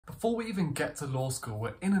Before we even get to law school,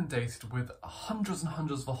 we're inundated with hundreds and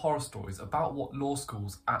hundreds of horror stories about what law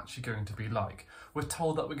school's actually going to be like. We're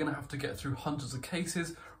told that we're going to have to get through hundreds of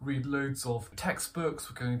cases, read loads of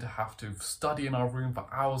textbooks, we're going to have to study in our room for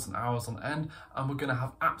hours and hours on end, and we're going to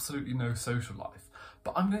have absolutely no social life.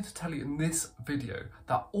 But I'm going to tell you in this video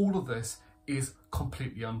that all of this is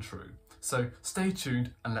completely untrue. So stay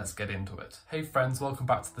tuned and let's get into it. Hey friends, welcome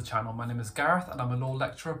back to the channel. My name is Gareth and I'm a law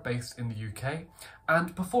lecturer based in the UK.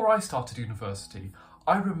 And before I started university,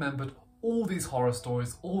 I remembered all these horror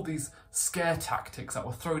stories, all these scare tactics that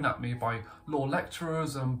were thrown at me by law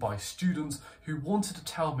lecturers and by students who wanted to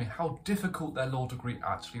tell me how difficult their law degree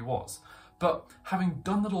actually was. But having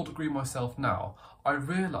done the law degree myself now, I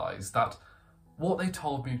realised that what they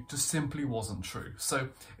told me just simply wasn't true. So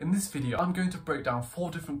in this video, I'm going to break down 4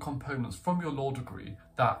 different components from your law degree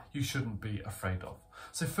that you shouldn't be afraid of.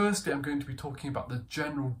 So firstly, I'm going to be talking about the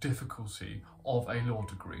general difficulty of a law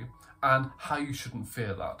degree and how you shouldn't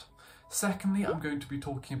fear that. Secondly, I'm going to be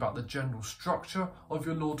talking about the general structure of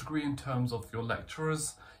your law degree in terms of your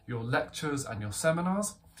lecturers, your lectures and your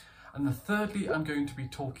seminars. And then thirdly, I'm going to be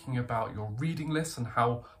talking about your reading lists and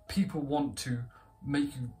how people want to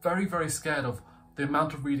make you very, very scared of the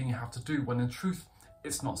amount of reading you have to do, when in truth,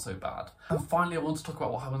 it's not so bad. And finally, I want to talk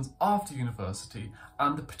about what happens after university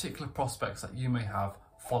and the particular prospects that you may have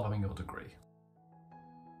following your degree.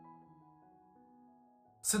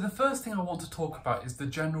 So the first thing I want to talk about is the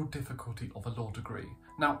general difficulty of a law degree.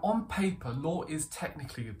 Now, on paper, law is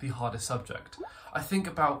technically the hardest subject. I think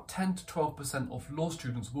about 10 to 12% of law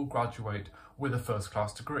students will graduate with a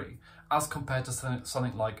first-class degree, as compared to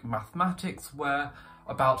something like mathematics, where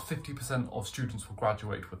about 50% of students will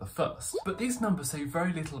graduate with a first. But these numbers say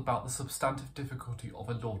very little about the substantive difficulty of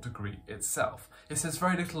a law degree itself. It says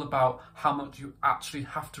very little about how much you actually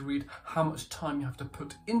have to read, how much time you have to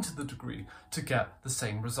put into the degree to get the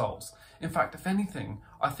same results. In fact, if anything,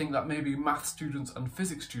 I think that maybe math students and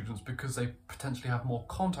physics students, because they potentially have more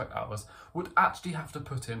contact hours, would actually have to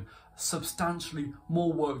put in substantially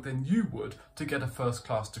more work than you would to get a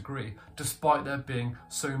first-class degree, despite there being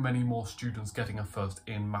so many more students getting a first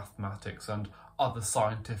in mathematics and other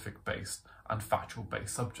scientific-based and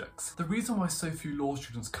factual-based subjects. The reason why so few law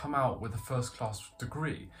students come out with a first-class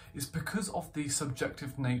degree is because of the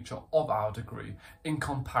subjective nature of our degree in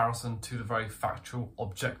comparison to the very factual,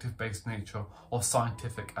 objective-based nature of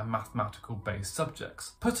scientific and mathematical-based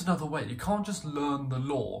subjects. Put another way, you can't just learn the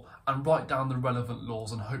law and write down the relevant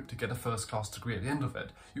laws and hope to get a first-class degree at the end of it.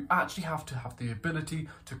 You actually have to have the ability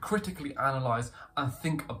to critically analyse and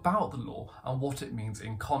think about the law and what it means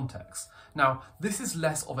in context. Now, this is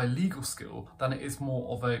less of a legal skill than it is more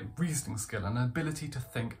of a reasoning skill and an ability to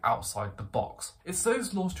think outside the box. It's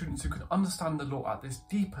those law students who can understand the law at this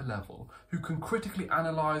deeper level, who can critically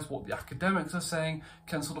analyse what the academics are saying,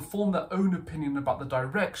 can sort of form their own opinion about the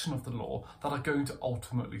direction of the law, that are going to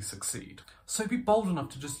ultimately succeed. So be bold enough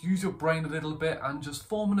to just use your brain a little bit and just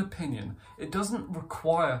form an opinion. It doesn't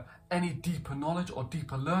require any deeper knowledge or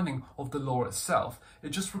deeper learning of the law itself. It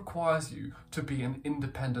just requires you to be an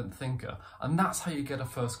independent thinker, and that's how you get a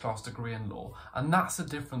first-class degree in law, and that's the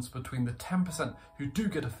difference between the 10% who do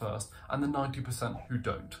get a first and the 90% who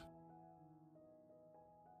don't.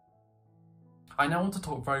 I now want to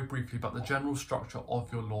talk very briefly about the general structure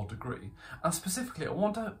of your law degree, and specifically I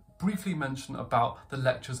want to briefly mention about the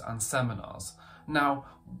lectures and seminars. Now,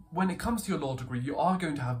 when it comes to your law degree, you are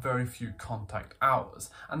going to have very few contact hours,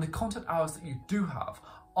 and the contact hours that you do have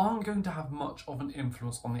aren't going to have much of an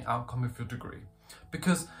influence on the outcome of your degree.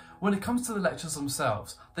 Because when it comes to the lectures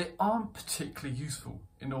themselves, they aren't particularly useful,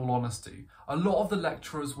 in all honesty. A lot of the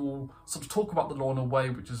lecturers will sort of talk about the law in a way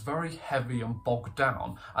which is very heavy and bogged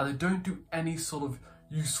down, and they don't do any sort of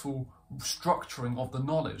useful structuring of the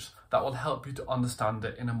knowledge that will help you to understand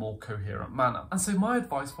it in a more coherent manner. And so my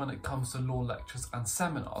advice when it comes to law lectures and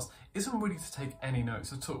seminars isn't really to take any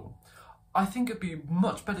notes at all. I think it'd be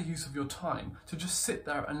much better use of your time to just sit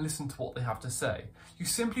there and listen to what they have to say. You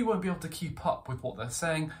simply won't be able to keep up with what they're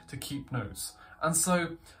saying to keep notes. And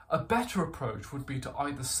so a better approach would be to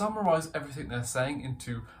either summarise everything they're saying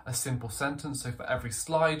into a simple sentence, so for every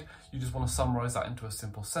slide you just want to summarise that into a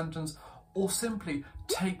simple sentence, or simply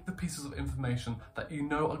take the pieces of information that you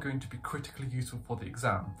know are going to be critically useful for the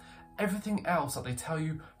exam. Everything else that they tell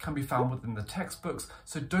you can be found within the textbooks,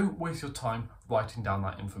 so don't waste your time writing down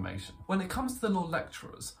that information. When it comes to the law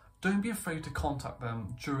lecturers, don't be afraid to contact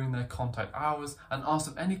them during their contact hours and ask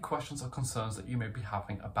them any questions or concerns that you may be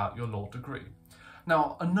having about your law degree.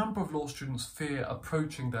 Now, a number of law students fear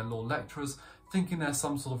approaching their law lecturers, thinking they're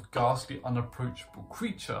some sort of ghastly, unapproachable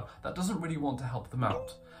creature that doesn't really want to help them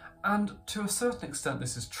out. And to a certain extent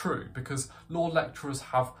this is true, because law lecturers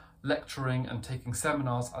have lecturing and taking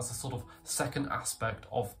seminars as a sort of second aspect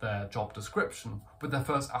of their job description, with their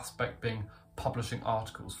first aspect being publishing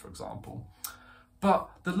articles, for example.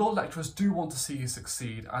 But the law lecturers do want to see you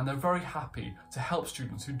succeed, and they're very happy to help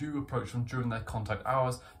students who do approach them during their contact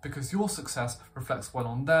hours, because your success reflects well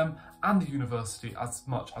on them and the university as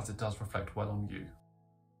much as it does reflect well on you.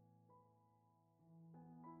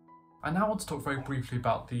 I now want to talk very briefly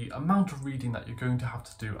about the amount of reading that you're going to have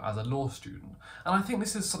to do as a law student. And I think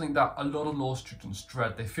this is something that a lot of law students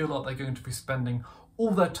dread. They feel like they're going to be spending all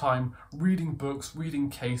their time reading books, reading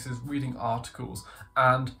cases, reading articles,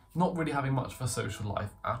 and not really having much of a social life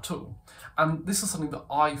at all. And this is something that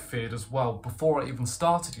I feared as well before I even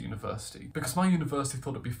started university, because my university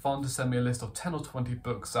thought it'd be fun to send me a list of 10 or 20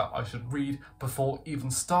 books that I should read before even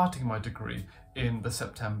starting my degree in the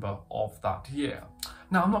September of that year.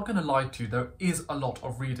 Now, I'm not going to lie to you, there is a lot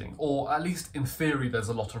of reading, or at least in theory there's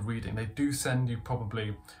a lot of reading. They do send you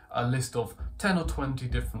probably a list of 10 or 20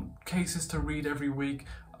 different cases to read every week,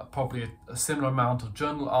 probably a similar amount of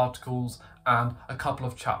journal articles, and a couple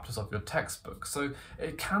of chapters of your textbook. So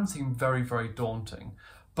it can seem very, very daunting.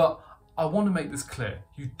 But I want to make this clear,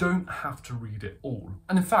 you don't have to read it all.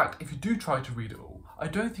 And in fact, if you do try to read it all, I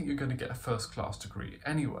don't think you're going to get a first-class degree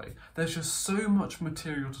anyway. There's just so much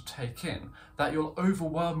material to take in that you'll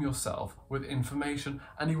overwhelm yourself with information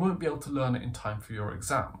and you won't be able to learn it in time for your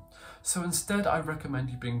exam. So instead, I recommend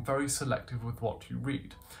you being very selective with what you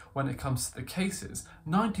read. When it comes to the cases,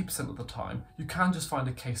 90% of the time, you can just find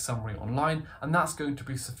a case summary online, and that's going to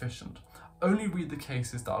be sufficient. Only read the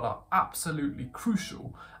cases that are absolutely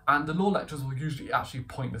crucial, and the law lecturers will usually actually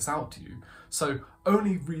point this out to you. So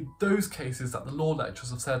only read those cases that the law lecturers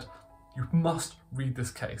have said, you must read this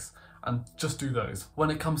case, and just do those. When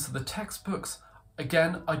it comes to the textbooks,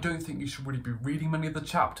 again, I don't think you should really be reading many of the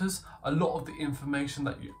chapters. A lot of the information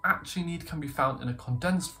that you actually need can be found in a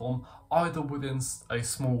condensed form, either within a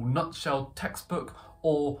small nutshell textbook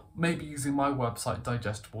or maybe using my website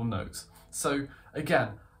digestible notes. So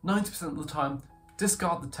again, 90% of the time,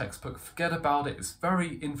 discard the textbook, forget about it, it's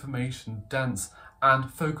very information dense,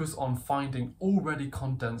 and focus on finding already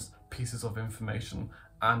condensed pieces of information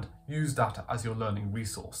and use that as your learning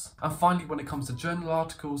resource. And finally, when it comes to journal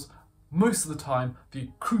articles, most of the time, the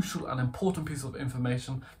crucial and important piece of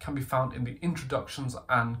information can be found in the introductions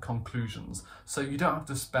and conclusions. So you don't have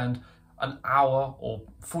to spend an hour or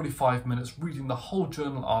 45 minutes reading the whole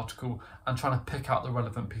journal article and trying to pick out the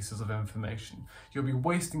relevant pieces of information. You'll be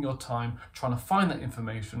wasting your time trying to find that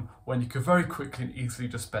information when you could very quickly and easily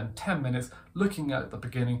just spend 10 minutes looking at the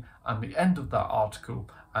beginning and the end of that article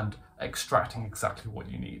and extracting exactly what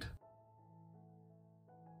you need.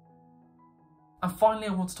 And finally,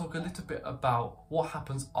 I want to talk a little bit about what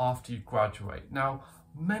happens after you graduate. Now,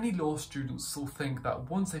 many law students still think that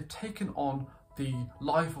once they've taken on the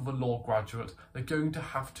life of a law graduate, they're going to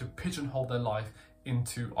have to pigeonhole their life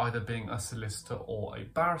into either being a solicitor or a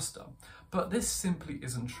barrister. But this simply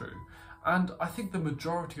isn't true. And I think the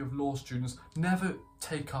majority of law students never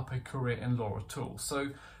take up a career in law at all. So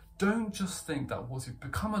don't just think that once you've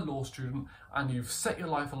become a law student and you've set your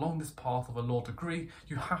life along this path of a law degree,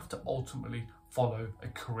 you have to ultimately follow a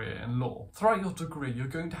career in law. Throughout your degree, you're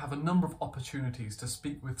going to have a number of opportunities to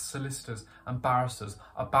speak with solicitors and barristers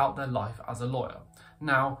about their life as a lawyer.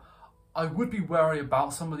 Now, I would be wary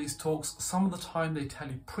about some of these talks. Some of the time they tell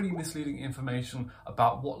you pretty misleading information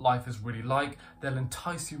about what life is really like. They'll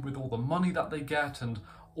entice you with all the money that they get and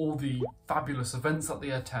all the fabulous events that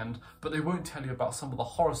they attend, but they won't tell you about some of the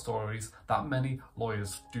horror stories that many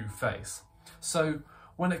lawyers do face. So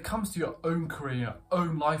when it comes to your own career, your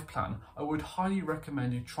own life plan, I would highly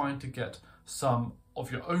recommend you trying to get some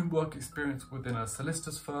of your own work experience within a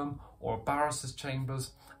solicitor's firm or a barrister's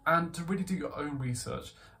chambers, and to really do your own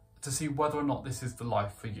research to see whether or not this is the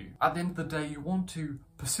life for you. At the end of the day, you want to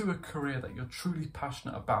pursue a career that you're truly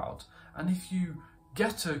passionate about, and if you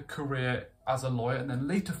get a career as a lawyer and then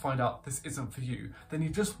later find out this isn't for you, then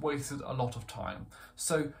you've just wasted a lot of time.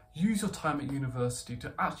 So use your time at university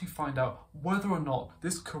to actually find out whether or not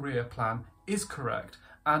this career plan is correct,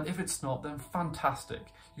 and if it's not, then fantastic.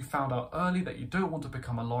 You found out early that you don't want to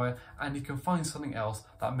become a lawyer and you can find something else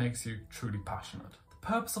that makes you truly passionate. The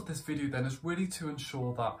purpose of this video then is really to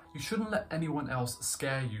ensure that you shouldn't let anyone else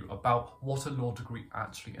scare you about what a law degree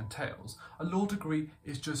actually entails. A law degree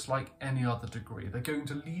is just like any other degree. They're going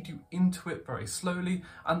to lead you into it very slowly,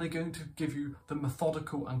 and they're going to give you the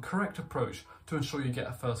methodical and correct approach to ensure you get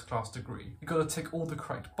a first-class degree. You've got to tick all the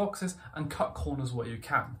correct boxes and cut corners where you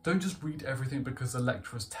can. Don't just read everything because the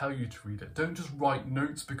lecturers tell you to read it. Don't just write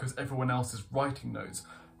notes because everyone else is writing notes.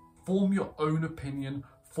 Form your own opinion,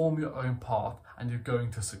 form your own path, and you're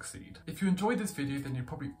going to succeed. If you enjoyed this video, then you're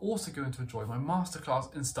probably also going to enjoy my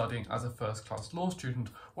masterclass in studying as a first-class law student,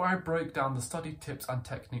 where I break down the study tips and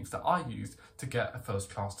techniques that I used to get a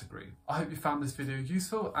first-class degree. I hope you found this video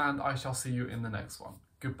useful, and I shall see you in the next one.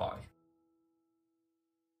 Goodbye.